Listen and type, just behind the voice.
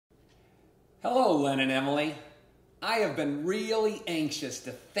Hello, Len and Emily. I have been really anxious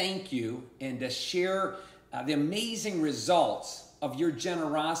to thank you and to share the amazing results of your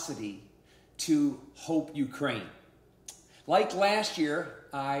generosity to Hope Ukraine. Like last year,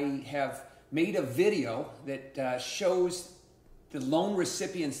 I have made a video that shows the loan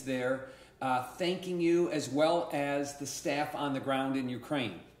recipients there thanking you, as well as the staff on the ground in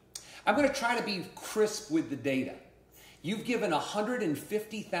Ukraine. I'm going to try to be crisp with the data. You've given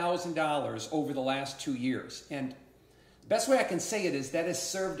 $150,000 over the last 2 years. And the best way I can say it is that has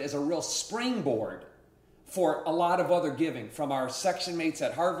served as a real springboard for a lot of other giving from our section mates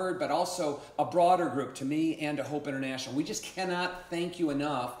at Harvard, but also a broader group to me and to Hope International. We just cannot thank you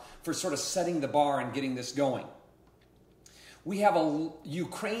enough for sort of setting the bar and getting this going. We have a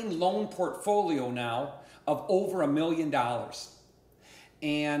Ukraine loan portfolio now of over $1 million.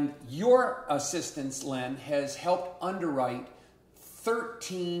 And your assistance, Len, has helped underwrite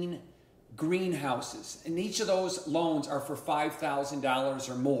 13 greenhouses. And each of those loans are for $5,000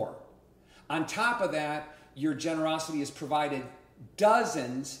 or more. On top of that, your generosity has provided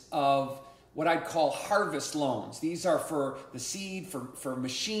dozens of what I'd call harvest loans. These are for the seed, for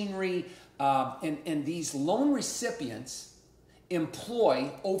machinery, and these loan recipients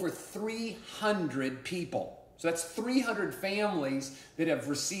employ over 300 people. So that's 300 families that have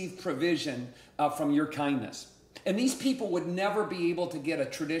received provision from your kindness. And these people would never be able to get a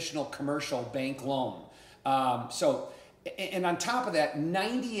traditional commercial bank loan. And on top of that,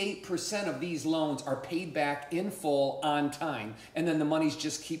 98% of these loans are paid back in full on time, and then the monies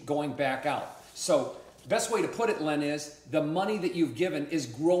just keep going back out. So the best way to put it, Len, is the money that you've given is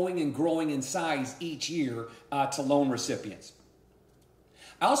growing and growing in size each year to loan recipients.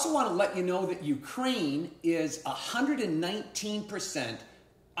 I also want to let you know that Ukraine is 119%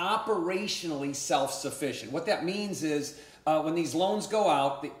 operationally self-sufficient. What that means is when these loans go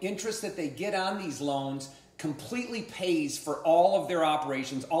out, the interest that they get on these loans completely pays for all of their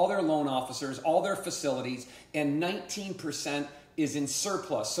operations, all their loan officers, all their facilities, and 19% is in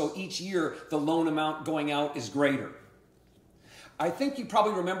surplus. So each year, the loan amount going out is greater. I think you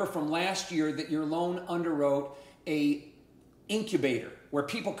probably remember from last year that your loan underwrote a incubator where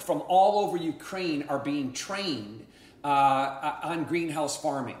people from all over Ukraine are being trained on greenhouse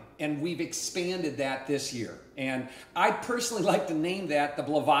farming. And we've expanded that this year. And I'd personally like to name that the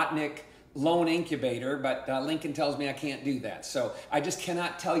Blavatnik Loan Incubator, but Lincoln tells me I can't do that. So I just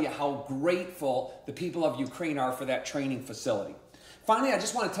cannot tell you how grateful the people of Ukraine are for that training facility. Finally, I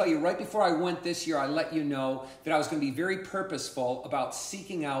just want to tell you, right before I went this year, I let you know that I was going to be very purposeful about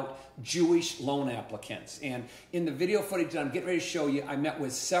seeking out Jewish loan applicants. And in the video footage that I'm getting ready to show you, I met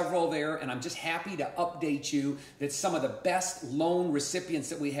with several there, and I'm just happy to update you that some of the best loan recipients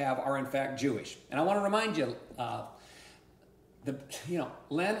that we have are in fact Jewish. And I want to remind you,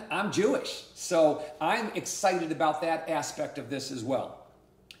 Len, I'm Jewish, so I'm excited about that aspect of this as well.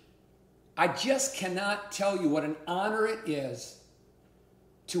 I just cannot tell you what an honor it is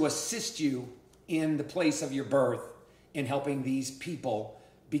to assist you in the place of your birth in helping these people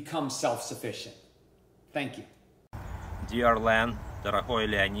become self-sufficient. Thank you. Dear Len, дорогой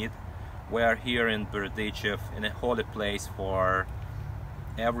Leonid, we are here in Berdichev, in a holy place for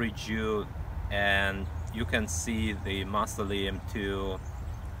every Jew, and you can see the mausoleum to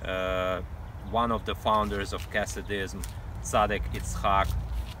one of the founders of Hasidism, Tzaddik Yitzhak.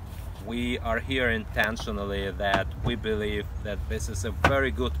 We are here intentionally that we believe that this is a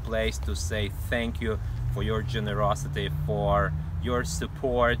very good place to say thank you for your generosity, for your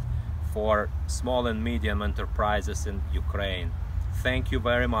support for small and medium enterprises in Ukraine. Thank you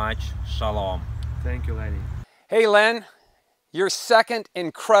very much. Shalom. Thank you, Lenny. Hey, Len, your second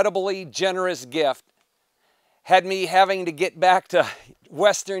incredibly generous gift had me having to get back to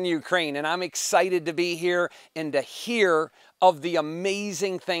Western Ukraine, and I'm excited to be here and to hear of the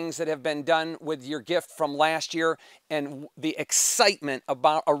amazing things that have been done with your gift from last year and the excitement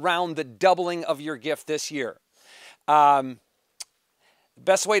around the doubling of your gift this year.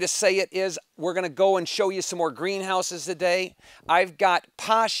 Best way to say it is we're going to go and show you some more greenhouses today. I've got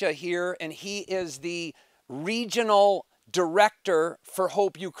Pasha here, and he is the regional director for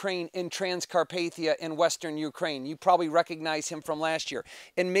Hope Ukraine in Transcarpathia in Western Ukraine. You probably recognize him from last year.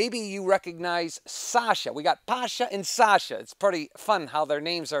 And maybe you recognize Sasha. We got Pasha and Sasha. It's pretty fun how their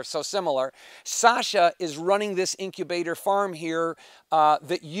names are so similar. Sasha is running this incubator farm here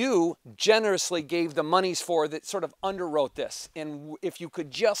that you generously gave the monies for, that sort of underwrote this. And if you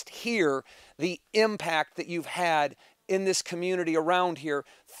could just hear the impact that you've had in this community around here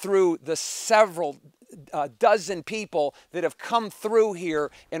through the several dozen people that have come through here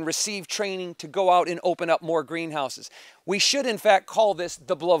and received training to go out and open up more greenhouses. We should in fact call this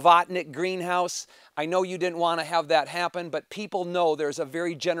the Blavatnik greenhouse. I know you didn't want to have that happen, but people know there's a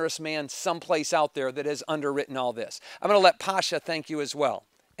very generous man someplace out there that has underwritten all this. I'm going to let Pasha thank you as well.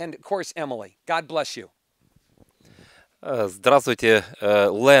 And of course, Emily. God bless you. Здравствуйте,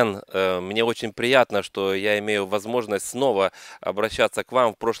 Лен. Мне очень приятно, что я имею возможность снова обращаться к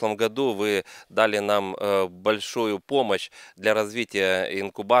вам. В прошлом году вы дали нам большую помощь для развития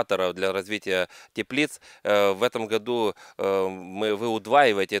инкубаторов, для развития теплиц. В этом году вы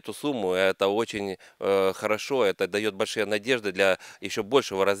удваиваете эту сумму. Это очень хорошо, это дает большие надежды для еще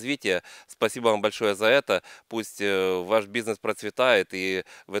большего развития. Спасибо вам большое за это. Пусть ваш бизнес процветает, и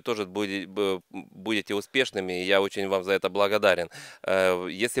вы тоже будете успешными. И я очень вам за это благодарен.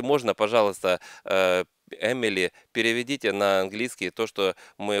 Если можно, пожалуйста, Эмили, переведите на английский то, что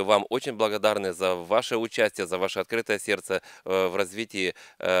мы вам очень благодарны за ваше участие, за ваше открытое сердце в развитии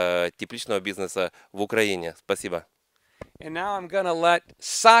тепличного бизнеса в Украине. Спасибо. And now I'm going to let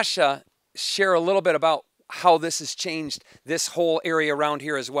Sasha share a little bit about how this has changed this whole area around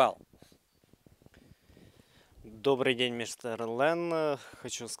here as well. Добрый день, мистер Лен.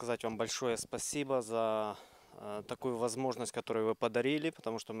 Хочу сказать вам большое спасибо за такую возможность, которую вы подарили,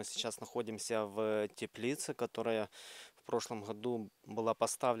 потому что мы сейчас находимся в теплице, которая в прошлом году была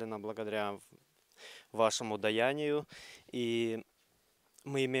поставлена благодаря вашему даянию. И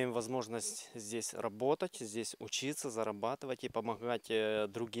мы имеем возможность здесь работать, здесь учиться, зарабатывать и помогать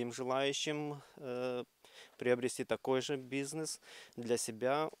другим желающим приобрести такой же бизнес для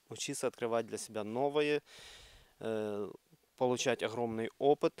себя, учиться открывать для себя новые, получать огромный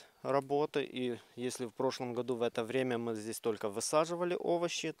опыт работы. И если в прошлом году в это время мы здесь только высаживали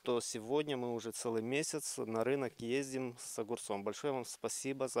овощи, то сегодня мы уже целый месяц на рынок ездим с огурцом. Большое вам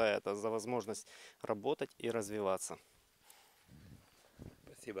спасибо за это, за возможность работать и развиваться.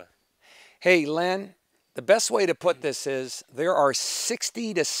 Спасибо. Hey, Len, the best way to put this is there are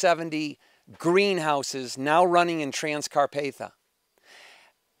 60 to 70 greenhouses now running in Transcarpatha.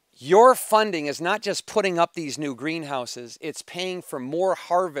 Your funding is not just putting up these new greenhouses, it's paying for more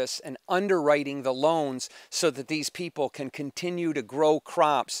harvests and underwriting the loans so that these people can continue to grow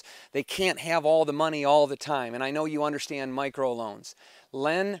crops. They can't have all the money all the time, and I know you understand microloans.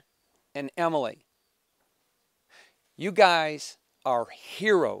 Len and Emily, you guys are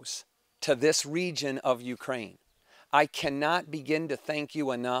heroes to this region of Ukraine. I cannot begin to thank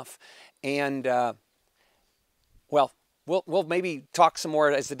you enough, and well, We'll maybe talk some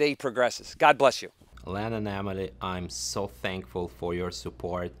more as the day progresses. God bless you. Len and Emily, I'm so thankful for your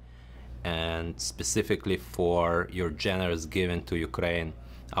support and specifically for your generous giving to Ukraine.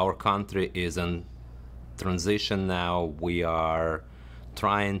 Our country is in transition now. We are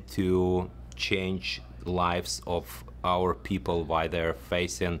trying to change lives of our people while they're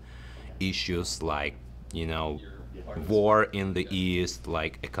facing issues like, war in the East,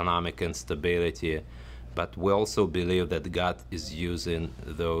 like economic instability. But we also believe that God is using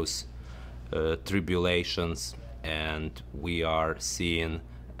those tribulations, and we are seeing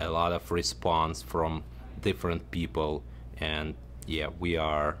a lot of response from different people. And yeah, we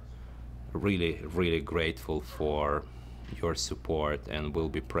are really, really grateful for your support, and we'll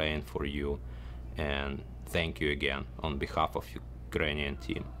be praying for you. And thank you again on behalf of Ukrainian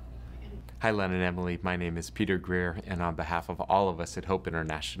team. Hi, Len and Emily. My name is Peter Greer, and on behalf of all of us at Hope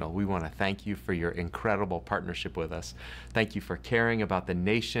International, we want to thank you for your incredible partnership with us. Thank you for caring about the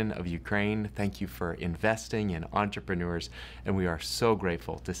nation of Ukraine. Thank you for investing in entrepreneurs, and we are so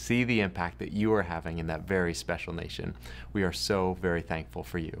grateful to see the impact that you are having in that very special nation. We are so very thankful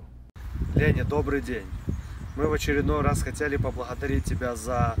for you. Леня, добрый день. Мы в очередной раз хотели поблагодарить тебя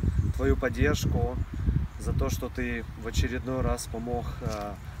за твою поддержку, за то, что ты в очередной раз помог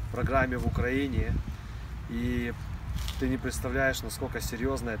программе в Украине, и ты не представляешь, насколько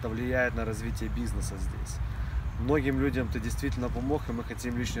серьезно это влияет на развитие бизнеса здесь. Многим людям ты действительно помог, и мы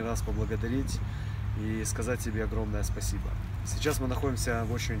хотим лишний раз поблагодарить и сказать тебе огромное спасибо. Сейчас мы находимся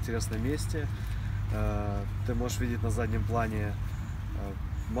в очень интересном месте. Ты можешь видеть на заднем плане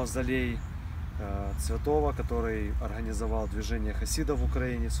мавзолей Цветова, который организовал движение хасидов в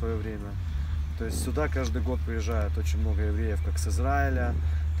Украине в свое время. То есть сюда каждый год приезжает очень много евреев, как с Израиля,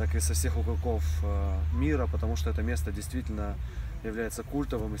 так и со всех уголков мира, потому что это место действительно является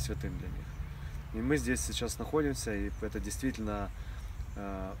культовым и святым для них. И мы здесь сейчас находимся, и это действительно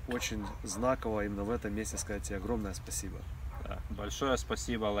очень знаково именно в этом месте сказать тебе огромное спасибо. Большое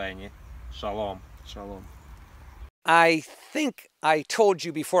спасибо, Ленни. Шалом.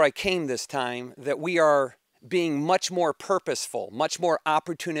 being much more purposeful, much more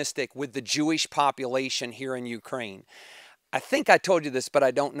opportunistic with the Jewish population here in Ukraine. I think I told you this, but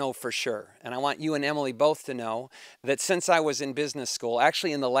I don't know for sure. And I want you and Emily both to know that since I was in business school,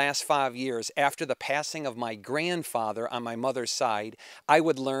 actually in the last 5 years, after the passing of my grandfather on my mother's side, I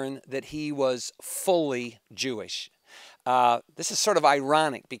would learn that he was fully Jewish. This is sort of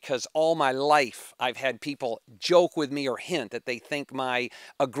ironic because all my life I've had people joke with me or hint that they think my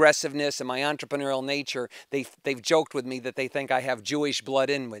aggressiveness and my entrepreneurial nature, they've joked with me that they think I have Jewish blood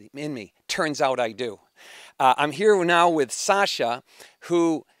in me. Turns out I do. I'm here now with Sasha,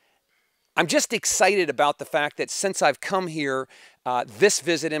 who I'm just excited about the fact that since I've come here, this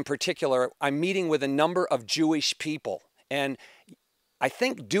visit in particular, I'm meeting with a number of Jewish people. And I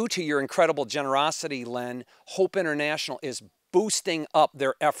think due to your incredible generosity, Len, Hope International is boosting up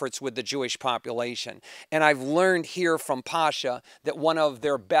their efforts with the Jewish population. And I've learned here from Pasha that one of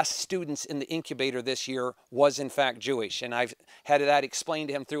their best students in the incubator this year was in fact Jewish. And I've had that explained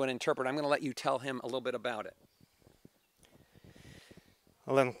to him through an interpreter. I'm going to let you tell him a little bit about it.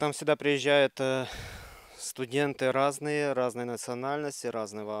 Лен, к нам всегда приезжают студенты разные национальности,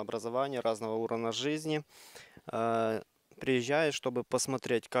 разного образования, разного уровня жизни. Приезжают, чтобы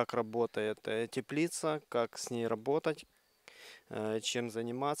посмотреть, как работает теплица, как с ней работать, чем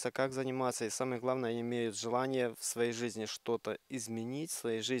заниматься, как заниматься. И самое главное, они имеют желание в своей жизни что-то изменить, в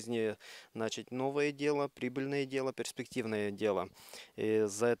своей жизни начать новое дело, прибыльное дело, перспективное дело. И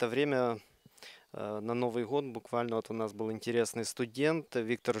за это время на Новый год буквально вот у нас был интересный студент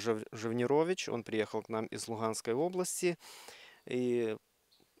Виктор Живнирович. Он приехал к нам из Луганской области и,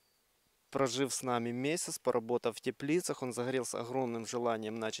 прожив с нами месяц, поработав в теплицах, он загорелся огромным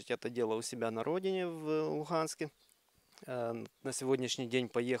желанием начать это дело у себя на родине в Луганске. На сегодняшний день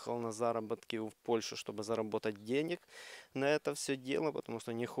поехал на заработки в Польшу, чтобы заработать денег на это все дело, потому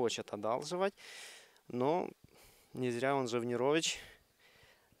что не хочет одалживать. Но не зря он Живнирович.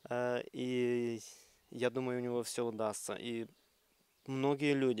 И я думаю, у него все удастся. И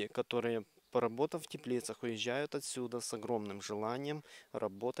многие люди, которые, поработав в теплицах, уезжают отсюда с огромным желанием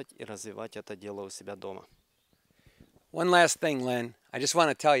работать и развивать это дело у себя дома. One last thing, Len. I just want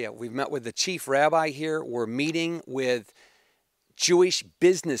to tell you, we've met with the chief rabbi here. We're meeting with Jewish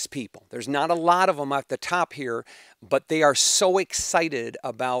business people. There's not a lot of them at the top here, but they are so excited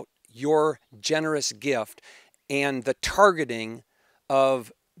about your generous gift and the targeting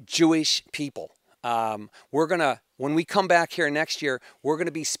of Jewish people. When we come back here next year, we're going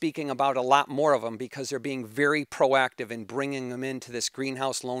to be speaking about a lot more of them because they're being very proactive in bringing them into this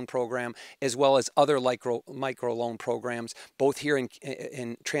greenhouse loan program, as well as other micro loan programs, both here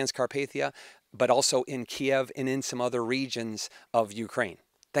in Transcarpathia, but also in Kiev and in some other regions of Ukraine.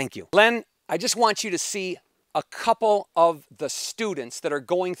 Thank you. Len, I just want you to see a couple of the students that are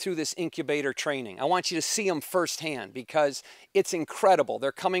going through this incubator training. I want you to see them firsthand because it's incredible.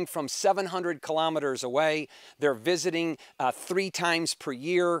 They're coming from 700 kilometers away. They're visiting 3 times per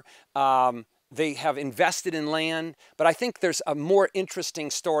year. They have invested in land, but I think there's a more interesting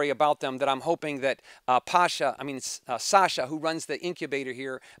story about them that I'm hoping that Sasha, who runs the incubator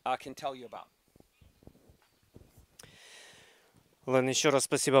here, can tell you about. Лен, еще раз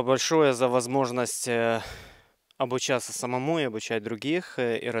спасибо большое за возможность обучаться самому и обучать других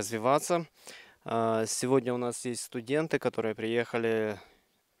и развиваться. Сегодня у нас есть студенты, которые приехали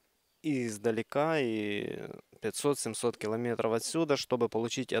издалека, и 500-700 километров отсюда, чтобы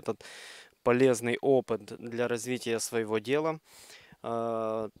получить этот полезный опыт для развития своего дела.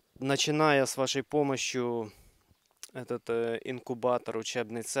 Начиная с вашей помощью этот инкубатор,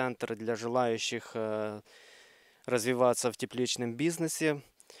 учебный центр для желающих развиваться в тепличном бизнесе.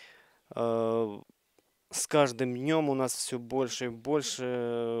 С каждым днем у нас все больше и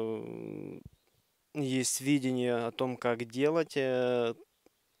больше есть видение о том, как делать.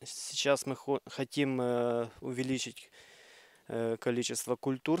 Сейчас мы хотим увеличить количество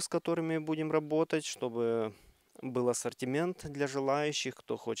культур, с которыми будем работать, чтобы был ассортимент для желающих,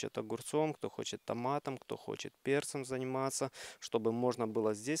 кто хочет огурцом, кто хочет томатом, кто хочет перцем заниматься, чтобы можно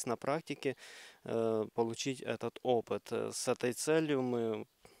было здесь на практике получить этот опыт. С этой целью мы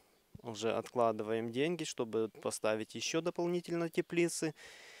уже откладываем деньги, чтобы поставить еще дополнительно теплицы.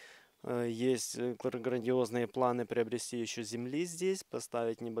 Есть грандиозные планы приобрести еще земли здесь,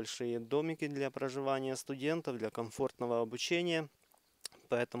 поставить небольшие домики для проживания студентов, для комфортного обучения.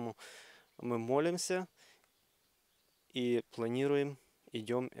 Поэтому мы молимся и планируем,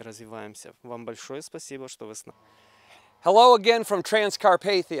 идем и развиваемся. Вам большое спасибо, что вы с нами. Hello again from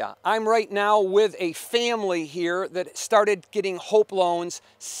Transcarpathia. I'm right now with a family here that started getting Hope loans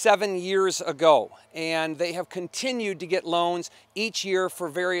 7 years ago. And they have continued to get loans each year for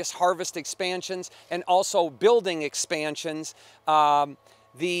various harvest expansions and also building expansions.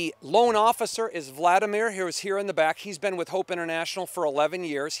 The loan officer is Vladimir, who is here in the back. He's been with Hope International for 11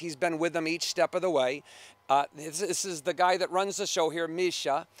 years. He's been with them each step of the way. This is the guy that runs the show here,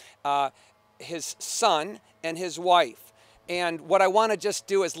 Misha, his son and his wife. And what I want to just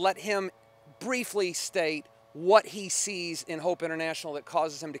do is let him briefly state what he sees in Hope International that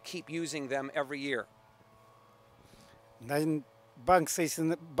causes him to keep using them every year.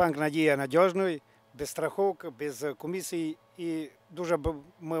 Банк «Надія» надіжний, без страховок, без комісій. І дуже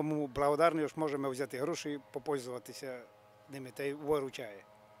ми йому благодарні, що можемо взяти гроші, попользуватися ними та й виручає.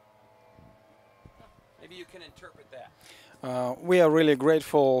 Maybe you can interpret that. We are really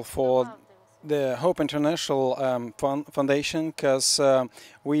grateful for the Hope International Foundation because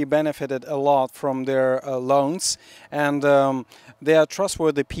we benefited a lot from their loans, and they are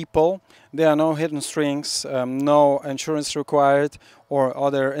trustworthy people. There are no hidden strings, no insurance required or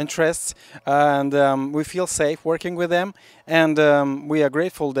other interests, and we feel safe working with them, and we are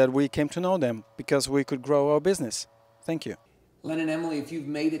grateful that we came to know them because we could grow our business. Thank you. Len and Emily, if you've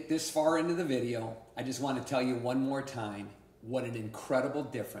made it this far into the video, I just want to tell you one more time what an incredible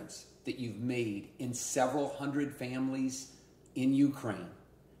difference that you've made in several hundred families in Ukraine.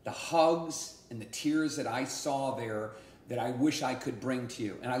 The hugs and the tears that I saw there that I wish I could bring to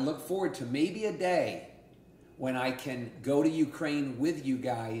you. And I look forward to maybe a day when I can go to Ukraine with you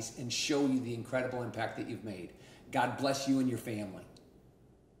guys and show you the incredible impact that you've made. God bless you and your family.